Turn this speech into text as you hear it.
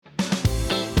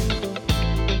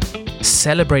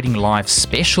Celebrating life's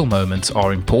special moments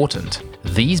are important.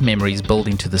 These memories build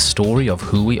into the story of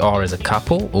who we are as a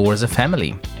couple or as a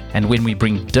family. And when we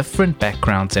bring different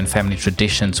backgrounds and family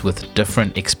traditions with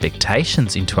different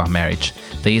expectations into our marriage,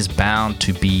 there is bound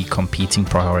to be competing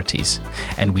priorities.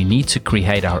 And we need to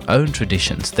create our own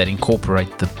traditions that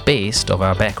incorporate the best of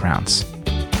our backgrounds.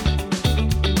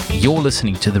 You're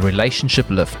listening to The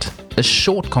Relationship Lift, a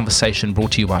short conversation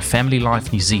brought to you by Family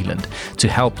Life New Zealand to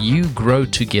help you grow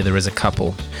together as a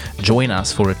couple. Join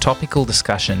us for a topical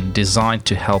discussion designed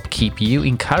to help keep you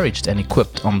encouraged and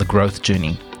equipped on the growth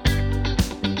journey.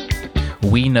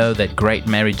 We know that great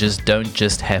marriages don't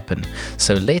just happen,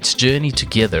 so let's journey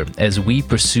together as we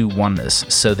pursue oneness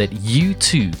so that you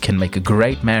too can make a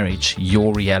great marriage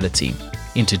your reality.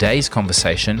 In today's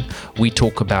conversation, we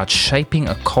talk about shaping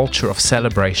a culture of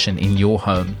celebration in your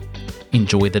home.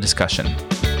 Enjoy the discussion.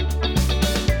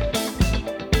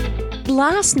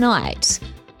 Last night,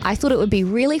 I thought it would be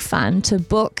really fun to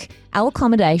book our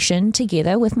accommodation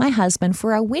together with my husband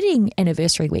for our wedding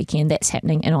anniversary weekend that's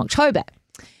happening in October.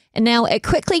 And now it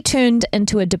quickly turned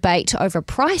into a debate over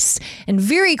price, and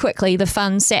very quickly the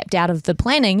fun sapped out of the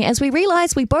planning as we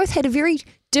realised we both had a very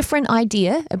different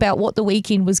idea about what the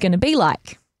weekend was going to be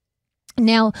like.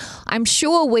 Now, I'm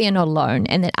sure we are not alone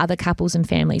and that other couples and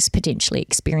families potentially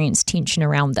experience tension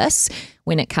around this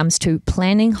when it comes to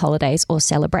planning holidays or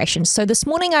celebrations. So this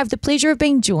morning I have the pleasure of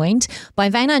being joined by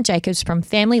Weinand Jacobs from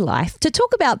Family Life to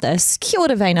talk about this. Kia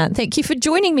ora, Weinand. Thank you for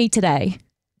joining me today.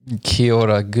 Kia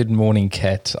ora. Good morning,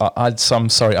 Kat. I'm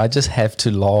sorry, I just have to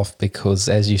laugh because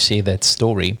as you share that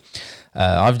story,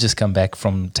 I've just come back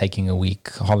from taking a week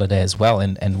holiday as well,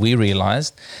 and we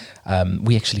realized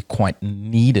we actually quite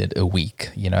needed a week,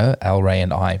 Al Ray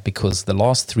and I, because the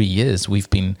last 3 years we've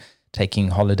been taking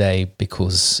holiday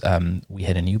because we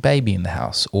had a new baby in the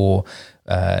house, or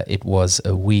it was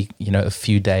a week, a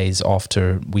few days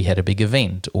after we had a big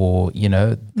event, or,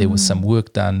 there was some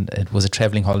work done. It was a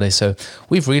traveling holiday. So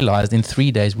we've realized in 3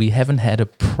 days we haven't had a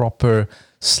proper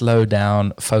slow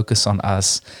down, focus on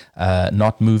us,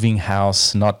 not moving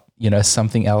house, not,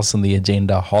 something else on the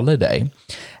agenda holiday.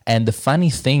 And the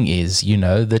funny thing is,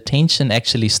 the tension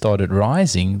actually started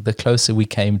rising the closer we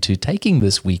came to taking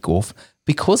this week off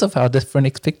because of our different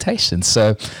expectations.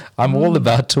 So I'm all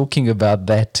about talking about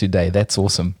that today. That's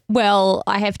awesome. Well,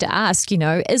 I have to ask,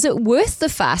 is it worth the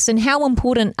fuss, and how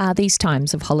important are these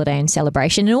times of holiday and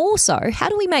celebration? And also, how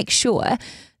do we make sure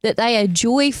that they are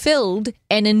joy-filled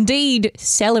and indeed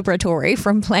celebratory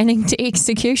from planning to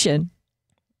execution?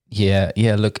 Yeah.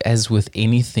 Look, as with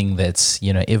anything that's,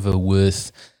 ever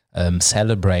worth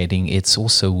celebrating, it's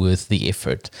also worth the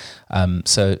effort.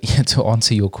 So to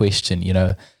answer your question,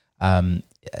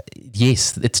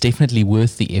 yes, it's definitely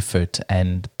worth the effort,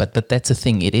 but that's the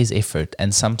thing, it is effort,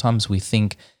 and sometimes we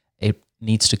think it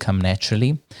needs to come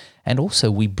naturally, and also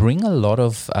we bring a lot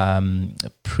of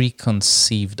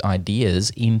preconceived ideas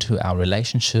into our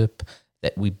relationship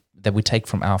that we take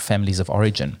from our families of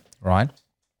origin, right?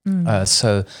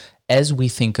 So as we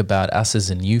think about us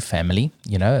as a new family,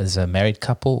 as a married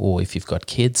couple, or if you've got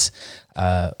kids,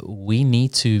 we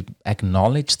need to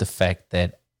acknowledge the fact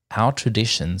that our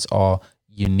traditions are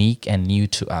unique and new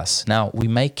to us. Now, we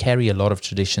may carry a lot of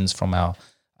traditions from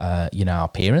our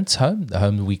parents' home, the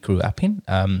home that we grew up in,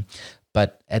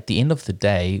 but at the end of the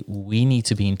day, we need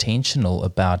to be intentional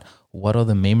about what are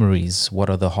the memories, what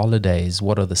are the holidays,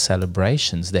 what are the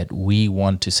celebrations that we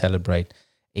want to celebrate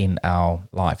in our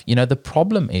life. The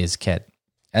problem is, Kat,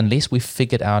 unless we've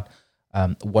figured out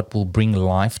what will bring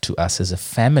life to us as a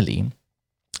family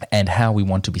and how we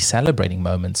want to be celebrating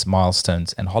moments,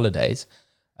 milestones, and holidays,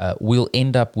 we'll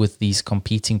end up with these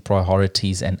competing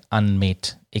priorities and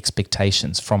unmet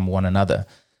expectations from one another.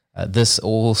 This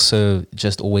also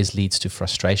just always leads to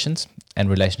frustrations and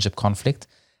relationship conflict.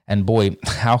 And boy,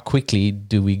 how quickly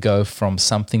do we go from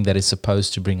something that is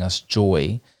supposed to bring us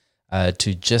joy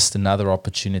to just another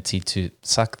opportunity to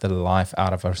suck the life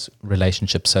out of our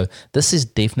relationship. So this is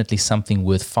definitely something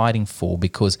worth fighting for,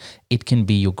 because it can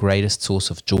be your greatest source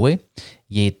of joy,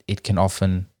 yet it can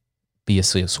often be a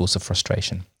source of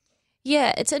frustration.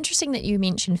 Yeah, it's interesting that you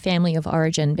mentioned family of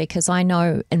origin, because I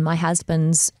know in my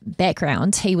husband's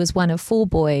background, he was one of 4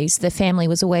 boys. The family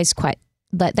was always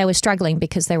they were struggling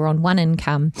because they were on one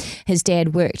income. His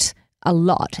dad worked a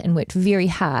lot and worked very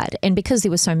hard. And because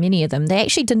there were so many of them, they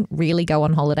actually didn't really go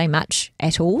on holiday much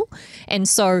at all. And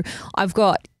so I've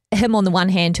got him on the one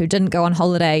hand who didn't go on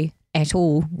holiday at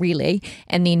all, really.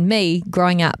 And then me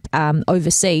growing up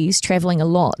overseas, traveling a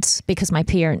lot because my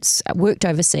parents worked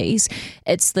overseas.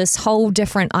 It's this whole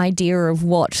different idea of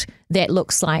what that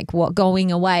looks like, what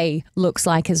going away looks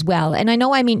like as well. And I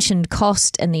know I mentioned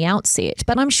cost in the outset,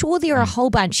 but I'm sure there are a whole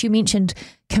bunch. You mentioned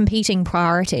competing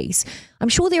priorities. I'm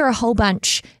sure there are a whole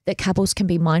bunch that couples can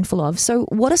be mindful of. So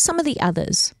what are some of the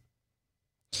others?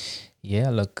 Yeah,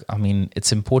 look, I mean,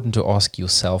 it's important to ask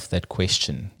yourself that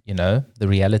question. You know, the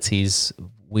reality is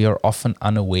we are often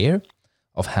unaware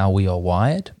of how we are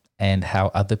wired and how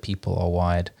other people are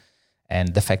wired,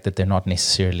 and the fact that they're not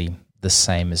necessarily the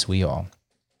same as we are.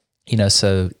 You know,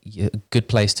 so a good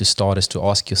place to start is to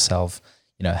ask yourself,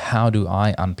 you know, how do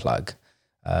I unplug?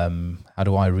 How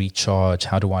do I recharge?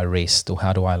 How do I rest? Or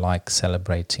how do I like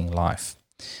celebrating life?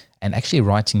 And actually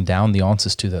writing down the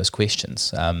answers to those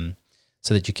questions,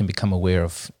 so that you can become aware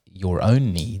of your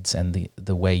own needs and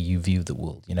the way you view the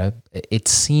world. You know, it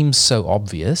seems so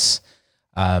obvious,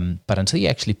 but until you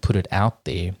actually put it out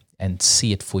there and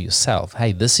see it for yourself,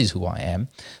 hey, this is who I am.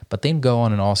 But then go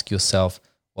on and ask yourself,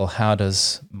 well, how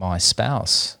does my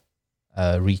spouse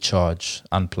recharge,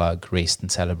 unplug, rest,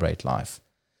 and celebrate life?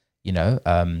 You know,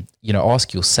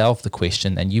 ask yourself the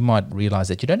question, and you might realize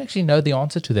that you don't actually know the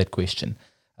answer to that question,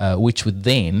 which would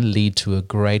then lead to a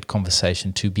great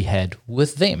conversation to be had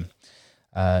with them.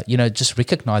 Just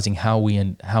recognizing how we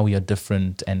are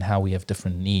different and how we have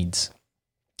different needs.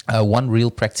 One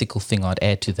real practical thing I'd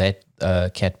add to that,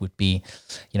 Kat, would be,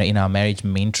 in our marriage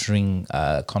mentoring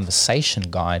conversation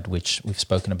guide, which we've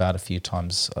spoken about a few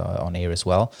times on air as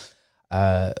well.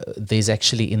 There's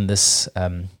actually in this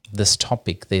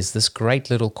topic, there's this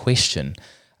great little question,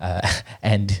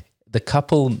 and the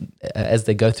couple, as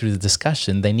they go through the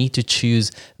discussion, they need to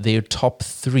choose their top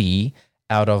 3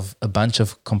 out of a bunch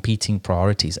of competing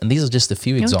priorities. And these are just a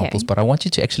few examples, but I want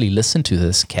you to actually listen to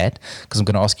this, Kat, because I'm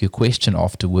going to ask you a question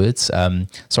afterwards.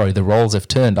 Sorry, the roles have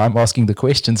turned. I'm asking the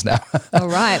questions now. All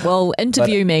right. Well,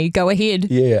 interview me. Go ahead.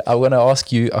 Yeah, I want to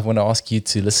ask you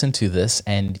to listen to this,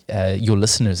 and your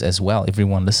listeners as well,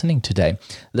 everyone listening today.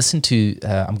 Listen to,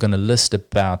 I'm going to list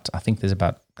I think there's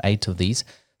about 8 of these.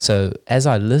 So as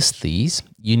I list these,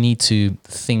 you need to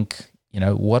think,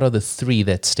 what are the 3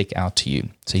 that stick out to you?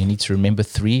 So you need to remember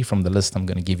 3 from the list I'm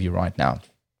going to give you right now.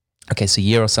 Okay, so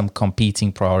here are some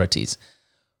competing priorities.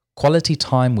 Quality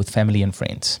time with family and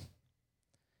friends.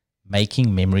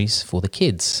 Making memories for the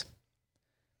kids.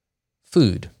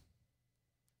 Food.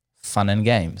 Fun and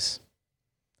games.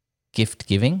 Gift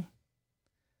giving.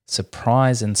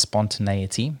 Surprise and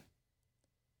spontaneity.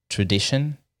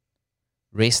 Tradition.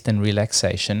 Rest and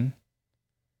relaxation.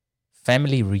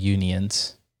 Family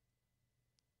reunions.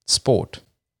 Sport.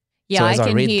 Yeah, so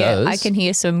I can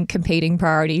hear some competing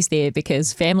priorities there,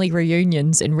 because family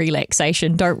reunions and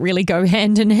relaxation don't really go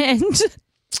hand in hand.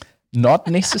 Not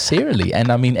necessarily. And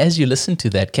I mean, as you listen to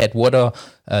that, Kat, what are,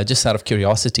 just out of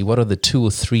curiosity, what are the 2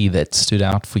 or 3 that stood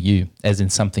out for you as in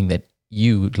something that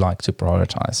you would like to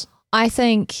prioritize? I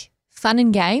think fun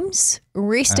and games,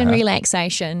 rest and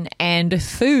relaxation, and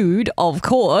food, of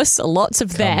course, lots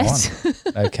of that.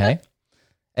 Okay.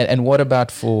 And what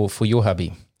about for your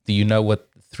hubby? Do you know what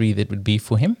 3 that would be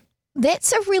for him?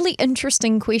 That's a really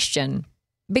interesting question,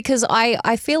 because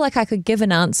I feel like I could give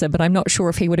an answer, but I'm not sure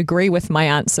if he would agree with my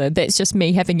answer. That's just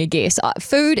me having a guess.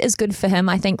 Food is good for him,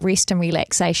 I think, rest and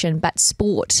relaxation, but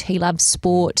sport. He loves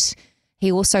sport.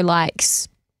 He also likes,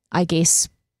 I guess,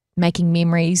 making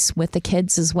memories with the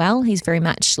kids as well. He very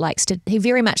much likes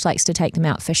to take them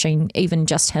out fishing, even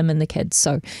just him and the kids.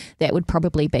 So that would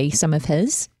probably be some of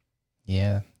his.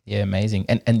 Yeah, amazing.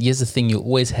 And here's the thing: you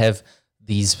always have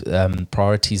these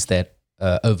priorities that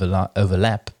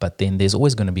overlap, but then there's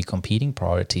always going to be competing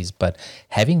priorities. But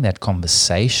having that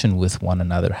conversation with one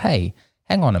another, hey,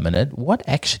 hang on a minute, what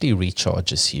actually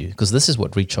recharges you? Because this is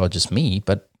what recharges me,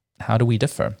 but how do we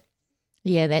differ?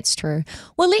 Yeah, that's true.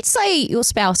 Well, let's say your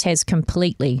spouse has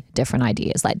completely different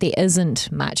ideas, like there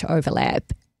isn't much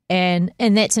overlap. And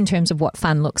that's in terms of what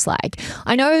fun looks like.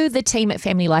 I know the team at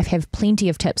Family Life have plenty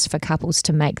of tips for couples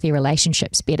to make their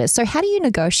relationships better. So how do you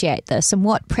negotiate this, and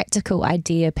what practical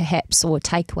idea perhaps or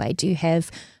takeaway do you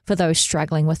have for those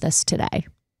struggling with this today?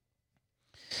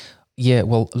 Yeah,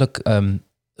 well, look,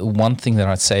 one thing that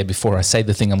I'd say before I say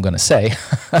the thing I'm going to say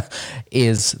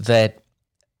is that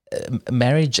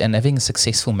marriage and having a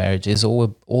successful marriage is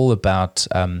all about,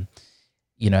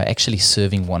 actually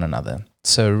serving one another.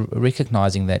 So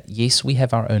recognizing that, yes, we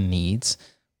have our own needs,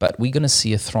 but we're going to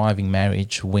see a thriving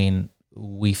marriage when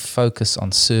we focus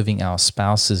on serving our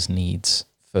spouse's needs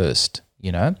first,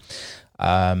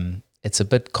 It's a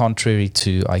bit contrary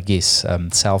to, I guess,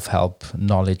 self-help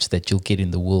knowledge that you'll get in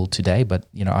the world today, but,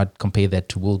 I'd compare that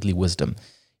to worldly wisdom.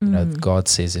 God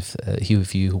says, if he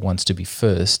of you who wants to be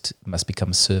first must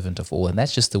become a servant of all. And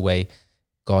that's just the way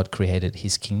God created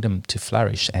his kingdom to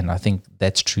flourish. And I think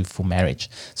that's true for marriage.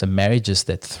 So marriages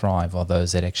that thrive are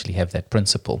those that actually have that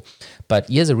principle. But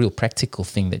here's a real practical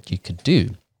thing that you could do.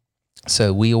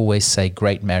 So we always say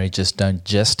great marriages don't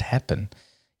just happen.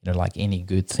 Like any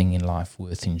good thing in life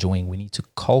worth enjoying, we need to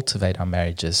cultivate our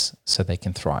marriages so they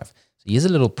can thrive. So here's a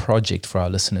little project for our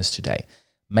listeners today.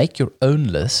 Make your own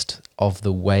list of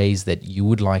the ways that you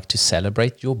would like to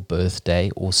celebrate your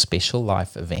birthday or special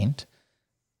life event,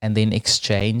 and then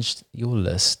exchange your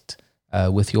list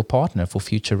with your partner for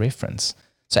future reference.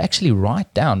 So actually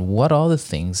write down what are the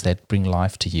things that bring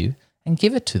life to you and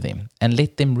give it to them and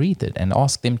let them read it and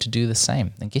ask them to do the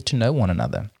same and get to know one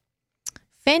another.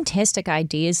 Fantastic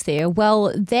ideas there.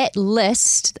 Well, that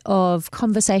list of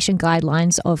conversation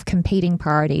guidelines of competing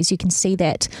priorities, you can see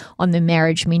that on the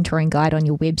Marriage Mentoring Guide on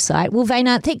your website. Well,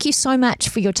 Vainant, thank you so much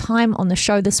for your time on the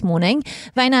show this morning.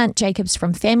 Vainant Jacobs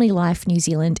from Family Life New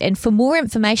Zealand. And for more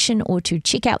information or to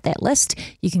check out that list,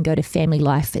 you can go to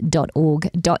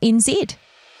familylife.org.nz.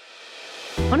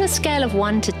 On a scale of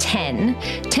 1 to 10,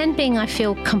 10 being I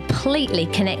feel completely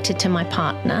connected to my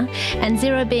partner, and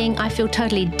 0 being I feel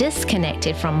totally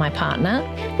disconnected from my partner,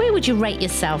 where would you rate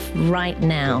yourself right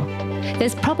now?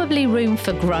 There's probably room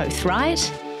for growth, right?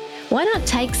 Why not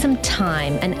take some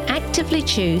time and actively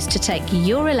choose to take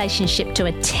your relationship to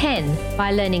a 10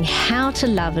 by learning how to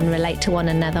love and relate to one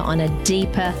another on a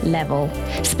deeper level?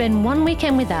 Spend one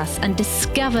weekend with us and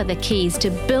discover the keys to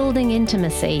building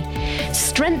intimacy,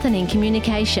 strengthening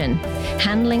communication,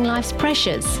 handling life's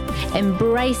pressures,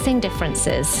 embracing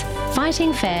differences,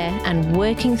 fighting fair and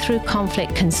working through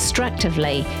conflict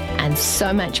constructively, and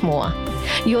so much more.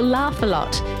 You'll laugh a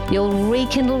lot, you'll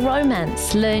rekindle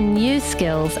romance, learn new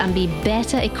skills, and be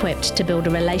better equipped to build a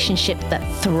relationship that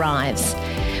thrives.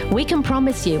 We can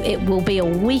promise you it will be a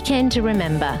weekend to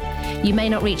remember. You may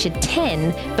not reach a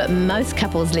 10, but most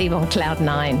couples leave on cloud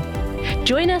 9.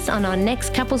 Join us on our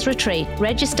next couples retreat.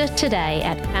 Register today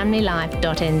at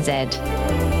familylife.nz.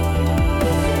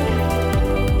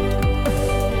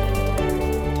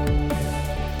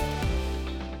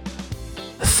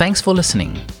 Thanks for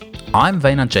listening. I'm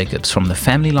Vainant Jacobs from the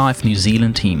Family Life New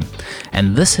Zealand team,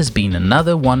 and this has been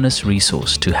another Oneness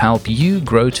resource to help you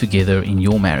grow together in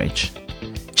your marriage.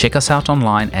 Check us out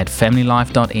online at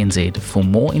familylife.nz for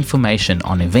more information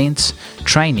on events,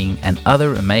 training, and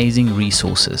other amazing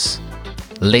resources.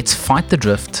 Let's fight the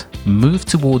drift, move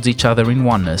towards each other in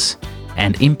oneness,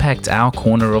 and impact our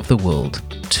corner of the world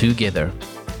together.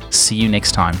 See you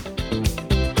next time.